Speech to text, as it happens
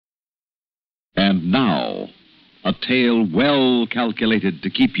And now, a tale well calculated to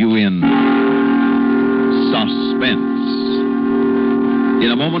keep you in suspense.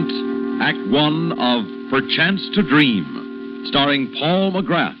 In a moment, Act One of Perchance to Dream, starring Paul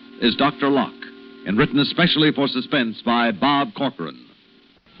McGrath as Dr. Locke, and written especially for Suspense by Bob Corcoran.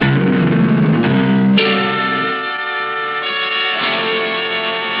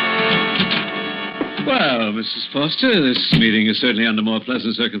 Well, Mrs. Foster, this meeting is certainly under more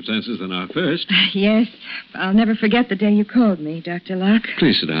pleasant circumstances than our first. Yes. I'll never forget the day you called me, Dr. Locke.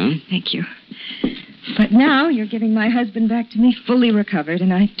 Please sit down. Thank you. But now you're giving my husband back to me fully recovered,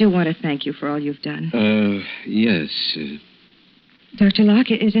 and I do want to thank you for all you've done. Yes. Dr.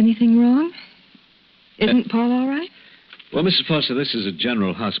 Locke, is anything wrong? Isn't Paul all right? Well, Mrs. Foster, this is a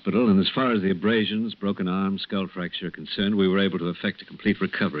general hospital, and as far as the abrasions, broken arm, skull fracture are concerned, we were able to effect a complete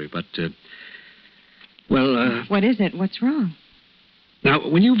recovery. But, What is it? What's wrong? Now,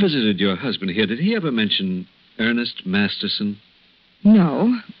 when you visited your husband here, did he ever mention Ernest Masterson?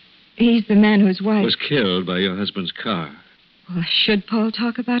 No. He's the man whose wife... Was killed by your husband's car. Well, should Paul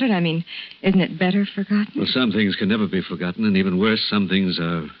talk about it? I mean, isn't it better forgotten? Well, some things can never be forgotten, and even worse, some things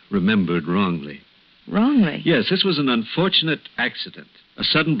are remembered wrongly. Wrongly? Yes, this was an unfortunate accident. A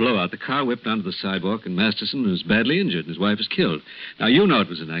sudden blowout. The car whipped onto the sidewalk, and Masterson was badly injured, and his wife was killed. Now, you know it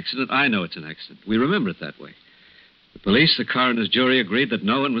was an accident. I know it's an accident. We remember it that way. The police, the coroner's jury agreed that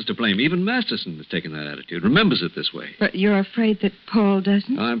no one was to blame. Even Masterson has taken that attitude, remembers it this way. But you're afraid that Paul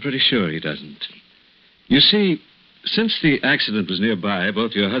doesn't? I'm pretty sure he doesn't. You see, since the accident was nearby,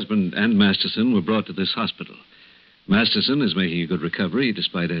 both your husband and Masterson were brought to this hospital. Masterson is making a good recovery,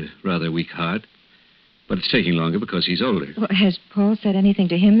 despite a rather weak heart. But it's taking longer because he's older. Well, has Paul said anything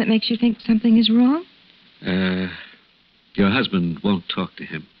to him that makes you think something is wrong? Your husband won't talk to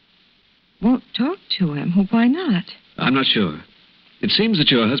him. Won't talk to him? Well, why not? I'm not sure. It seems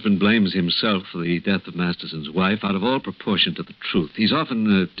that your husband blames himself for the death of Masterson's wife out of all proportion to the truth. He's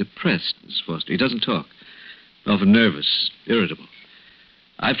often depressed, Miss Foster. He doesn't talk. Often nervous, irritable.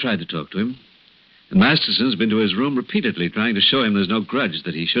 I've tried to talk to him. And Masterson's been to his room repeatedly, trying to show him there's no grudge,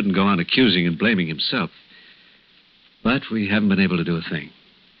 that he shouldn't go on accusing and blaming himself. But we haven't been able to do a thing.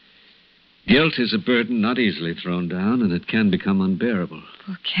 Guilt is a burden not easily thrown down, and it can become unbearable.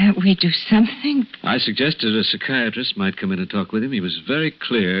 Well, can't we do something? I suggested a psychiatrist might come in and talk with him. He was very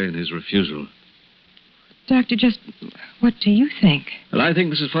clear in his refusal. Doctor, just what do you think? Well, I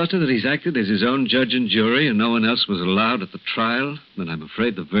think, Mrs. Foster, that he's acted as his own judge and jury, and no one else was allowed at the trial, and I'm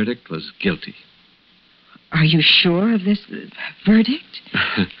afraid the verdict was guilty. Are you sure of this verdict?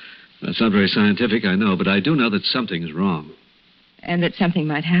 That's not very scientific, I know, but I do know that something is wrong. And that something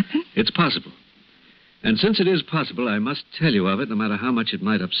might happen? It's possible. And since it is possible, I must tell you of it, no matter how much it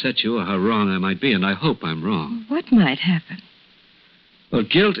might upset you or how wrong I might be, and I hope I'm wrong. What might happen? Well,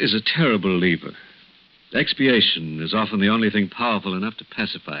 guilt is a terrible lever. Expiation is often the only thing powerful enough to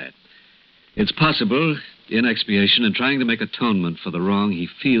pacify it. It's possible, in expiation, in trying to make atonement for the wrong he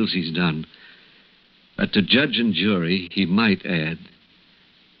feels he's done, that to judge and jury, he might add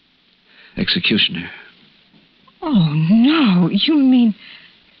executioner. Oh, no. You mean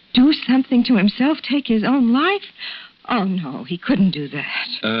do something to himself, take his own life? Oh, no, he couldn't do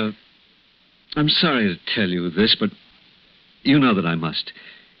that. I'm sorry to tell you this, but you know that I must.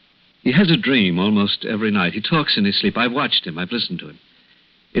 He has a dream almost every night. He talks in his sleep. I've watched him. I've listened to him.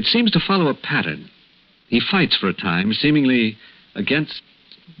 It seems to follow a pattern. He fights for a time, seemingly against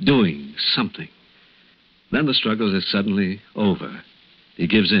doing something. Then the struggle is suddenly over. He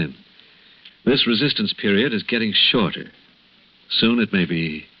gives in. This resistance period is getting shorter. Soon it may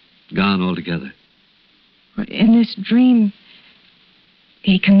be gone altogether. In this dream,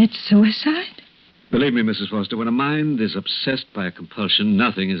 he commits suicide? Believe me, Mrs. Foster, when a mind is obsessed by a compulsion,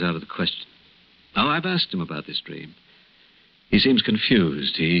 nothing is out of the question. Now, I've asked him about this dream. He seems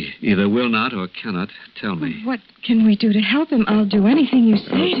confused. He either will not or cannot tell me. What can we do to help him? I'll do anything you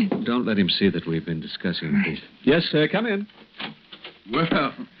say. Don't let him see that we've been discussing this. Yes, sir, come in.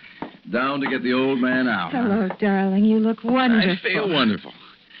 Well, down to get the old man out. Hello, darling. You look wonderful. I feel wonderful.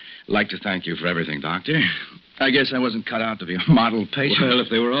 Like to thank you for everything, Doctor. I guess I wasn't cut out to be a model patient. Well, if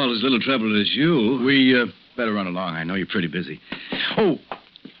they were all as little trouble as you... We better run along. I know you're pretty busy. Oh,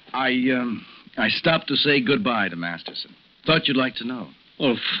 I stopped to say goodbye to Masterson. Thought you'd like to know.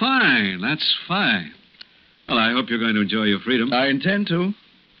 Oh, fine. That's fine. Well, I hope you're going to enjoy your freedom. I intend to.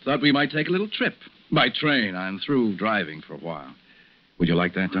 Thought we might take a little trip. By train. I'm through driving for a while. Would you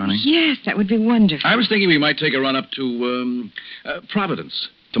like that, darling? Yes, that would be wonderful. I was thinking we might take a run up to Providence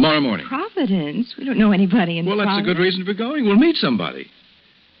tomorrow morning. Providence? We don't know anybody in Providence. Well, that's a good reason for going. We'll meet somebody.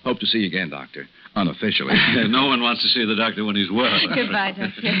 Hope to see you again, Doctor. Unofficially. No one wants to see the doctor when he's well. Goodbye,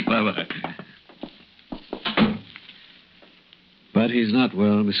 Doctor. Bye-bye. But he's not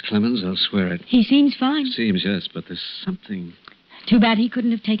well, Miss Clemens. I'll swear it. He seems fine. Seems, yes, but there's something... Too bad he couldn't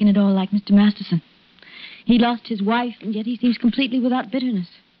have taken it all like Mr. Masterson. He lost his wife, and yet he seems completely without bitterness.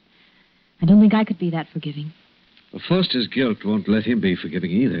 I don't think I could be that forgiving. Well, Foster's guilt won't let him be forgiving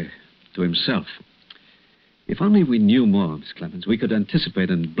either, to himself. If only we knew more, Miss Clemens, we could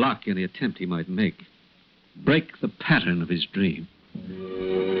anticipate and block any attempt he might make. Break the pattern of his dream.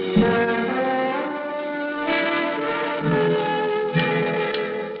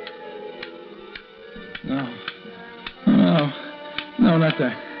 No, not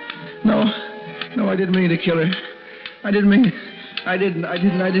that. No, I didn't mean to kill her. I didn't.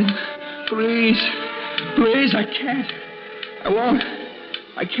 Please, I can't. I won't.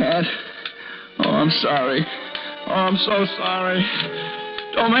 I can't. Oh, I'm sorry. Oh, I'm so sorry.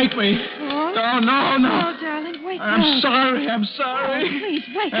 Don't make me. Paul? No. Oh, darling, wake up. I'm sorry. Oh, please,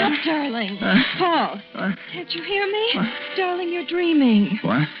 wake up, darling. Paul, can't you hear me? Darling, you're dreaming.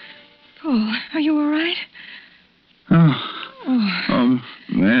 What? Paul, are you all right? Oh,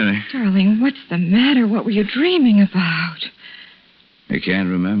 Mary. Darling, what's the matter? What were you dreaming about? I can't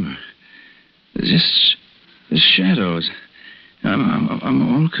remember. There's shadows. I'm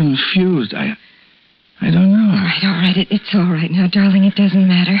all confused. I don't know. All right. It's all right now, darling. It doesn't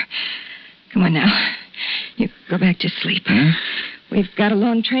matter. Come on now. You go back to sleep. Huh? We've got a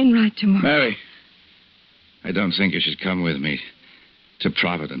long train ride tomorrow. Mary, I don't think you should come with me to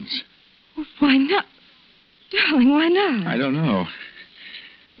Providence. Well, why not? Darling, why not? I don't know.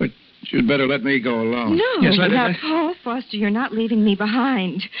 But you'd better let me go alone. No, Yes, without Paul Foster, you're not leaving me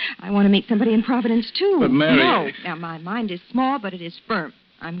behind. I want to meet somebody in Providence, too. But, Mary... No. Now, my mind is small, but it is firm.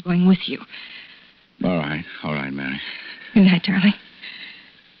 I'm going with you. All right, Mary. Good night, darling.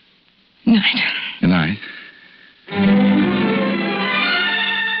 Good night. Good night.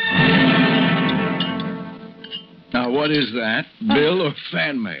 Now, what is that? Bill or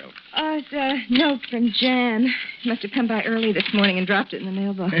fan mail? It's a note from Jan. Must have come by early this morning and dropped it in the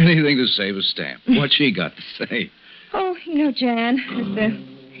mailbox. Anything to save a stamp. What's she got to say? Oh, you know, Jan, it's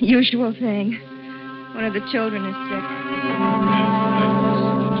the usual thing. One of the children is sick.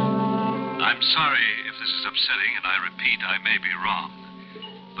 I'm sorry if this is upsetting, and I repeat, I may be wrong.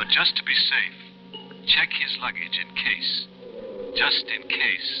 But just to be safe, check his luggage in case. Just in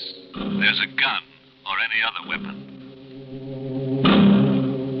case there's a gun or any other weapon.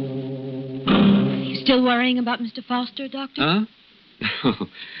 You still worrying about Mr. Foster, Doctor? Huh?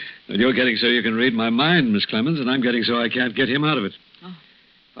 You're getting so you can read my mind, Miss Clemens, and I'm getting so I can't get him out of it. Oh.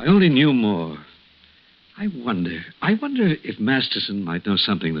 If I only knew more. I wonder if Masterson might know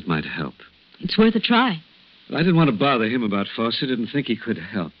something that might help. It's worth a try. I didn't want to bother him about Foster. Didn't think he could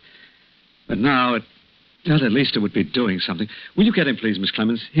help. But now, at least it would be doing something. Will you get him, please, Miss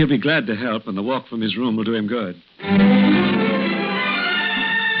Clemens? He'll be glad to help, and the walk from his room will do him good.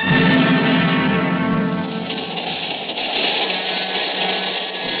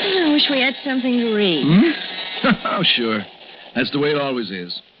 I wish we had something to read. Oh, sure. That's the way it always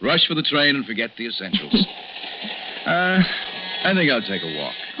is. Rush for the train and forget the essentials. I think I'll take a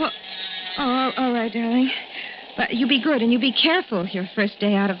walk. Oh, all right, darling. But you be good and you be careful your first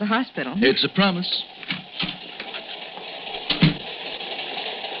day out of the hospital. It's a promise.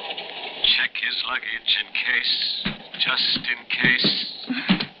 Check his luggage in case. Just in case.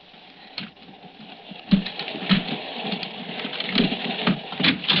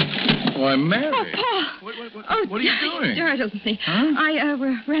 Why, Mary. Oh, Paul. What are you doing? You startled me. Huh? I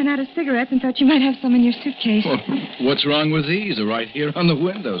ran out of cigarettes and thought you might have some in your suitcase. Well, what's wrong with these? They're right here on the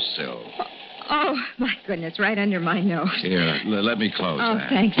windowsill. Oh, my goodness, right under my nose. Here, let me close that.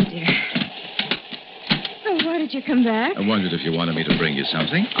 Thanks, dear. Oh, why did you come back? I wondered if you wanted me to bring you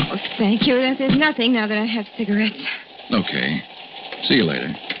something. Oh, thank you. There's nothing now that I have cigarettes. Okay. See you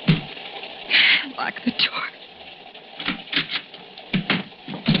later. Lock the door.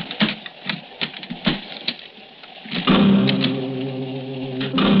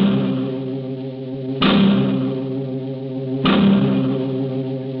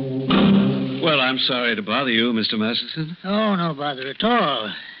 Well, I'm sorry to bother you, Mr. Masterson. Oh, no bother at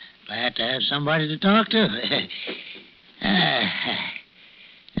all. Glad to have somebody to talk to.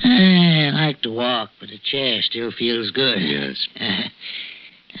 I like to walk, but the chair still feels good. Yes.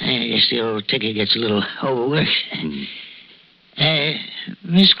 I guess the old ticket gets a little overworked.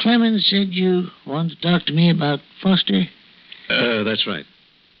 Miss Clemens said you wanted to talk to me about Foster? That's right.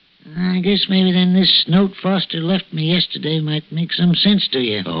 I guess maybe then this note Foster left me yesterday might make some sense to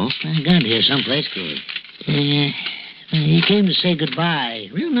you. Oh? I got it here someplace. Good. He came to say goodbye.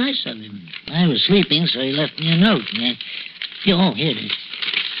 Real nice of him. I was sleeping, so he left me a note. Here it is.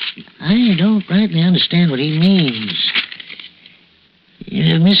 I don't rightly understand what he means.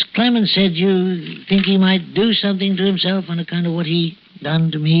 Miss Clemens said you think he might do something to himself on account of what he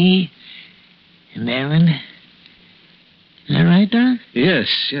done to me and Ellen. Is that right, Doc? Yes,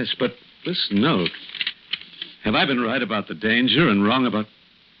 but listen, no. Have I been right about the danger and wrong about...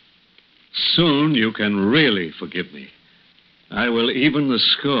 Soon you can really forgive me. I will even the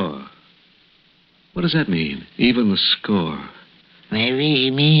score. What does that mean, even the score? Maybe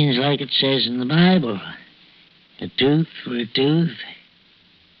he means like it says in the Bible. A tooth for a tooth.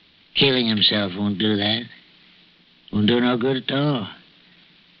 Killing himself won't do that. Won't do no good at all.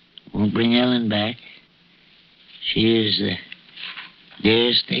 Won't bring Ellen back. She is the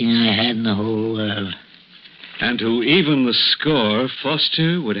dearest thing I had in the whole world. And to even the score,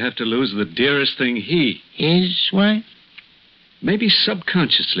 Foster would have to lose the dearest thing he... His wife? Maybe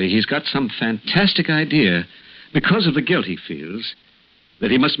subconsciously he's got some fantastic idea, because of the guilt he feels,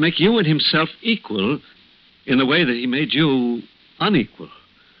 that he must make you and himself equal in the way that he made you unequal.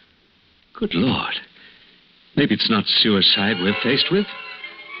 Good Lord. Maybe it's not suicide we're faced with,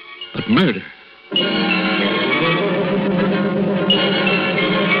 but murder.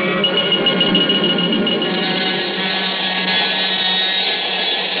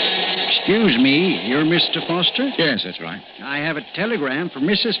 Excuse me, you're Mr. Foster? Yes, that's right. I have a telegram for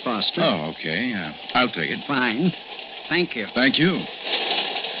Mrs. Foster. Oh, okay. I'll take it. Fine. Thank you. Thank you.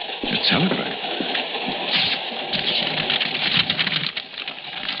 A telegram.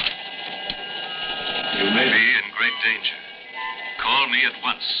 You may be in great danger. Call me at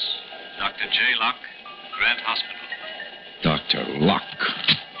once. Dr. J. Locke, Grant Hospital. Dr. Locke.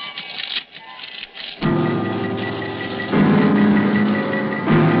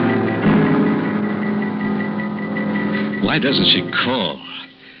 Why doesn't she call?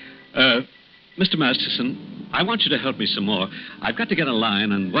 Mr. Masterson, I want you to help me some more. I've got to get a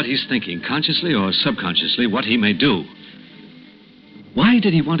line on what he's thinking, consciously or subconsciously, what he may do. Why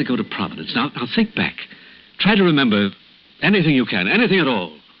did he want to go to Providence? Now think back. Try to remember anything you can, anything at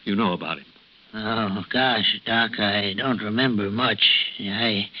all you know about him. Oh, gosh, Doc, I don't remember much.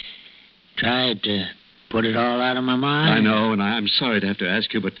 I tried to put it all out of my mind. I know, and I'm sorry to have to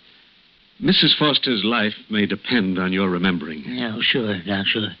ask you, but Mrs. Foster's life may depend on your remembering. Yeah, sure, Doc,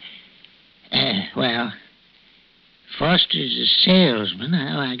 sure. Well, Foster's a salesman.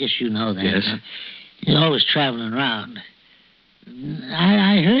 I guess you know that. Yes. Huh? He's always traveling around.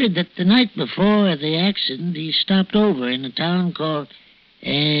 I heard that the night before the accident, he stopped over in a town called...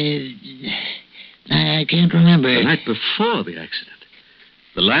 I can't remember. The night before the accident.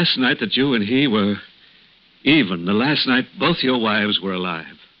 The last night that you and he were even. The last night both your wives were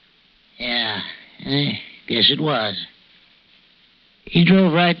alive. Yeah, I guess it was. He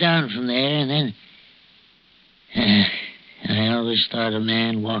drove right down from there, and then... I always thought a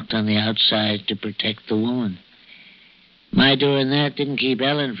man walked on the outside to protect the woman. My doing that didn't keep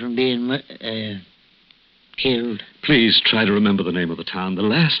Ellen from being killed. Please try to remember the name of the town, the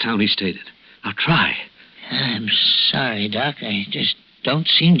last town he stayed at. Now try. I'm sorry, Doc. I just don't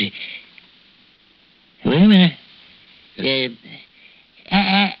seem to... Wait a minute.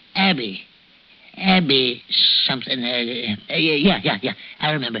 Abby. Abby something. Yeah.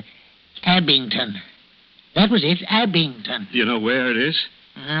 I remember. Abington. That was it, Abington. You know where it is?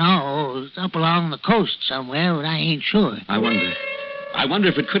 No, it's up along the coast somewhere, but I ain't sure. I wonder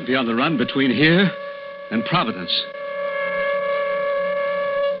if it could be on the run between here and Providence.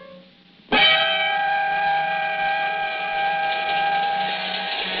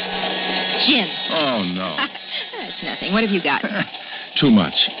 Jim. Oh, no. That's nothing. What have you got? Too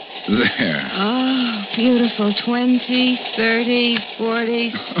much. There. Oh, beautiful. 20, 30,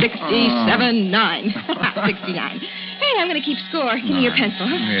 40, 67, 9. 69. Hey, I'm going to keep score. Give me your pencil,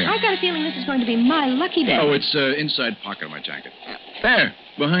 huh? Here. I've got a feeling this is going to be my lucky day. Oh, it's inside pocket of my jacket. There,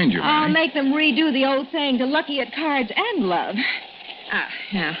 behind you, I'll Mary. make them redo the old saying to lucky at cards and love.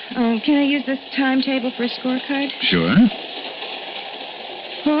 Now, can I use this timetable for a scorecard? Sure.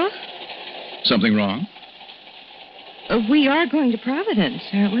 Huh? Something wrong? We are going to Providence,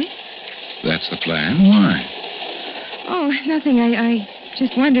 aren't we? That's the plan. Why? Oh, nothing. I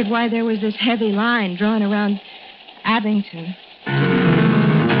just wondered why there was this heavy line drawn around Abington.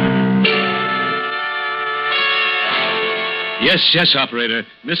 Yes, operator.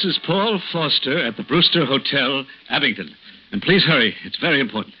 Mrs. Paul Foster at the Brewster Hotel, Abington. And please hurry. It's very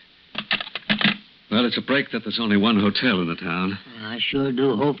important. Well, it's a break that there's only one hotel in the town. I sure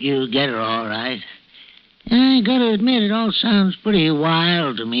do hope you get her all right. I gotta admit, it all sounds pretty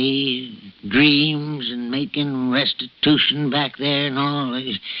wild to me. Dreams and making restitution back there and all.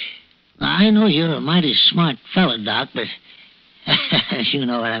 I know you're a mighty smart fella, Doc, but you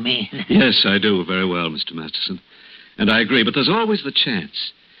know what I mean. Yes, I do very well, Mr. Masterson. And I agree, but there's always the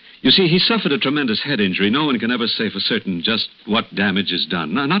chance. You see, he suffered a tremendous head injury. No one can ever say for certain just what damage is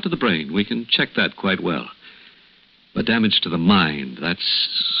done. No, not to the brain. We can check that quite well. But damage to the mind,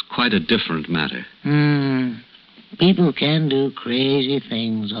 that's quite a different matter. People can do crazy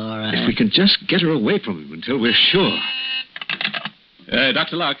things, all right. If we can just get her away from him until we're sure.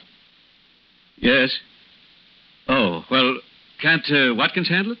 Dr. Locke. Yes? Oh, well, can't Watkins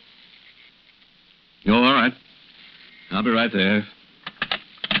handle it? Oh, all right. I'll be right there.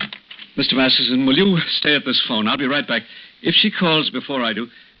 Mr. Masterson, will you stay at this phone? I'll be right back. If she calls before I do,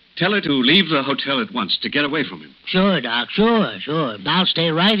 tell her to leave the hotel at once, to get away from him. Sure, Doc, sure. I'll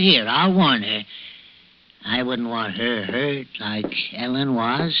stay right here. I'll warn her. I wouldn't want her hurt like Ellen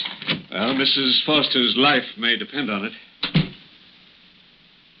was. Well, Mrs. Foster's life may depend on it.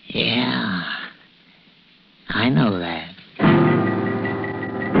 Yeah, I know that.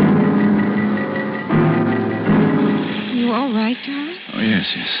 You all right, darling? Oh, yes.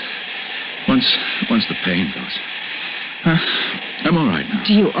 Once the pain goes. I'm all right now.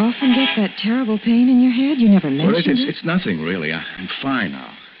 Do you often get that terrible pain in your head? You never mentioned it. It's nothing, really. I'm fine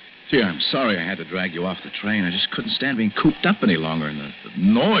now. Gee, I'm sorry I had to drag you off the train. I just couldn't stand being cooped up any longer, and the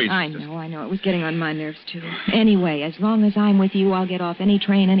noise... I know. It was getting on my nerves, too. Anyway, as long as I'm with you, I'll get off any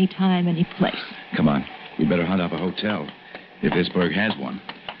train, any time, any place. Come on. We better hunt up a hotel, if Pittsburgh has one.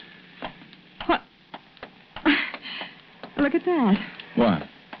 What? Look at that. What?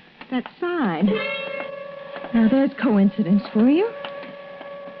 That sign. Now, there's coincidence for you.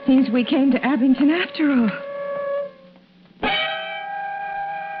 Seems we came to Abington after all.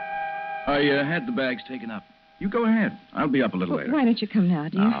 I had the bags taken up. You go ahead. I'll be up a little later. Why don't you come now,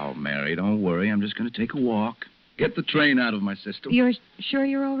 dear? Oh, Mary, don't worry. I'm just going to take a walk. Get the train out of my system. You're sure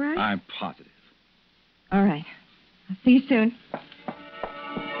you're all right? I'm positive. All right. I'll see you soon.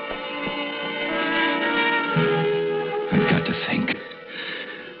 I've got to think.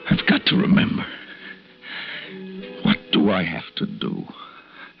 I've got to remember. What do I have to do?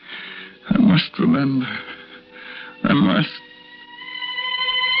 I must remember. I must.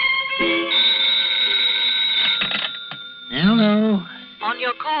 Hello. On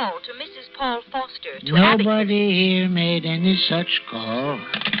your call to Mrs. Paul Foster to Nobody here made any such call.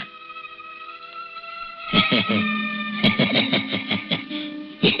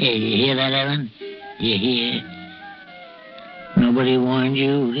 You hear that, Ellen? You hear? Nobody warned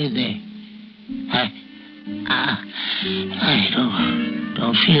you, did they? I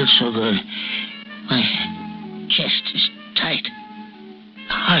don't feel so good. My chest is tight.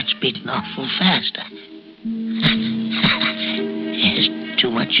 The heart's beating awful fast. There's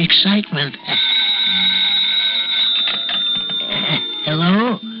too much excitement.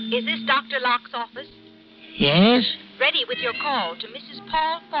 Hello? Is this Dr. Locke's office? Yes? Ready with your call to Mrs.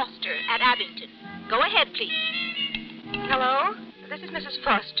 Paul Foster at Abington. Go ahead, please. Hello? This is Mrs.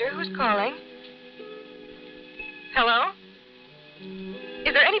 Foster. Who's calling? Hello?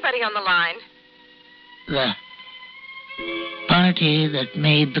 Is there anybody on the line? The party that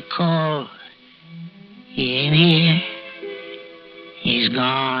made the call. He ain't here. He's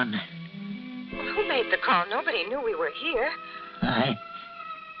gone. Well, who made the call? Nobody knew we were here.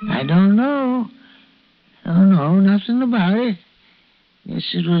 I don't know. Don't know nothing about it.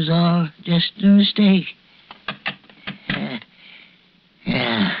 Guess it was all just a mistake.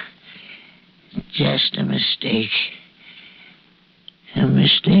 Yeah. Just a mistake. A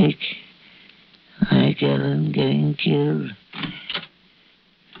mistake. Like Ellen getting killed.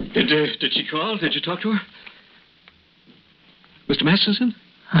 Did she call? Did you talk to her? Mr. Masterson?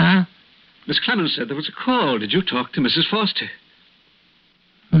 Huh? Miss Clemens said there was a call. Did you talk to Mrs. Foster?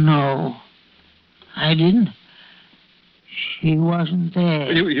 No. I didn't. She wasn't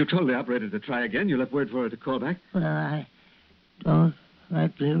there. You told the operator to try again. You left word for her to call back. Well, I don't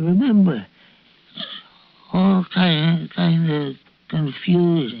rightly remember. It's all kind of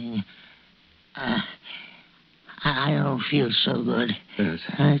confusing. I don't feel so good. Yes.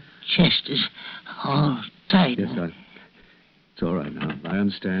 My chest is all tight. Yes, it's all right now. I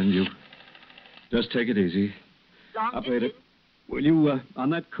understand you. Just take it easy. Long Operator, distance? will you, on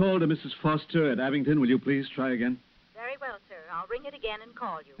that call to Mrs. Foster at Abington, will you please try again? Very well, sir. I'll ring it again and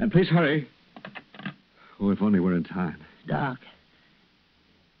call you. And please hurry. Oh, if only we're in time. Doc,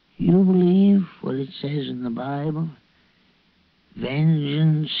 you believe what it says in the Bible?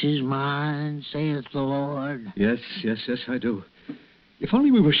 Vengeance is mine, saith the Lord. Yes, I do. If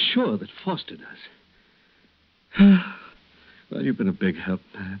only we were sure that Foster does. Well, you've been a big help,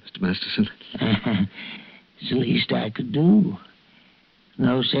 Mr. Masterson. It's the least I could do.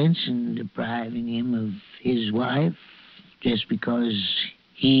 No sense in depriving him of his wife just because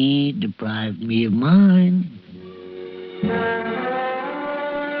he deprived me of mine.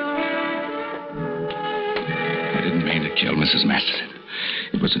 I didn't mean to kill Mrs. Masterson.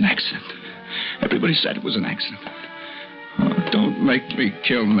 It was an accident. Everybody said it was an accident. Oh, don't make me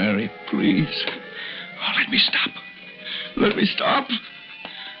kill Mary, please. Oh, let me stop. Let me stop.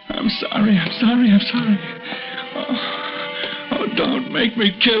 I'm sorry. Oh, don't make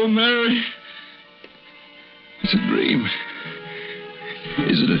me kill Mary. It's a dream.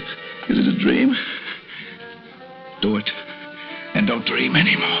 Is it a dream? Do it. And don't dream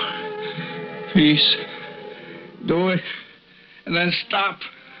anymore. Peace. Do it. And then stop.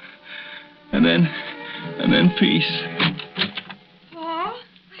 And then peace. Paul,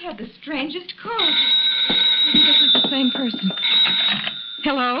 I had the strangest call. I think this is the same person.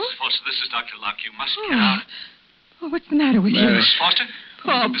 Hello? Miss Foster, this is Dr. Locke. You must Oh. get out. Oh, what's the matter with Mary. you? Miss Foster?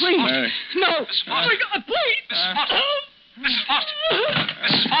 Oh, Miss please. Foster. Mary. No. Miss Foster. Oh, my God, please. Mrs. Foster. Mrs. Foster.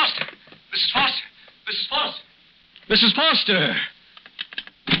 Mrs. Foster. Mrs. Foster. Mrs. Foster. Mrs. Foster.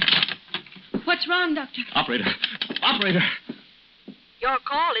 What's wrong, Doctor? Operator. Your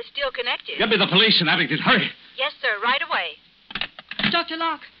call is still connected. Get me the police in Abington. Hurry. Yes, sir, right away. Dr.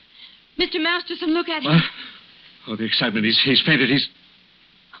 Locke. Mr. Masterson, look at him. Oh, the excitement. He's fainted.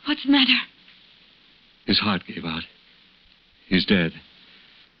 What's the matter? His heart gave out. He's dead.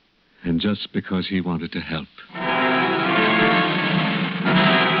 And just because he wanted to help.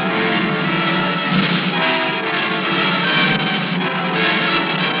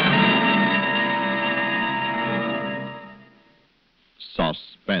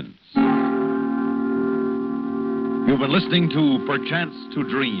 Suspense. You've been listening to Perchance to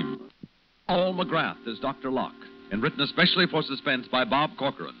Dream. Paul McGrath is Dr. Locke, and written especially for Suspense by Bob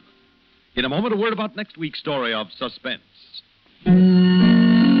Corcoran. In a moment, a word about next week's story of Suspense.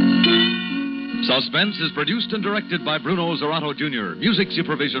 Suspense is produced and directed by Bruno Zerato Jr., music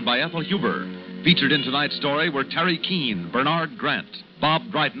supervision by Ethel Huber. Featured in tonight's story were Terry Keane, Bernard Grant, Bob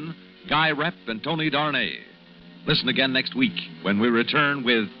Dryden, Guy Repp, and Tony Darnay. Listen again next week when we return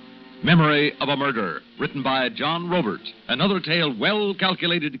with Memory of a Murder, written by John Robert. Another tale well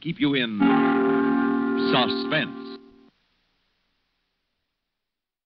calculated to keep you in suspense.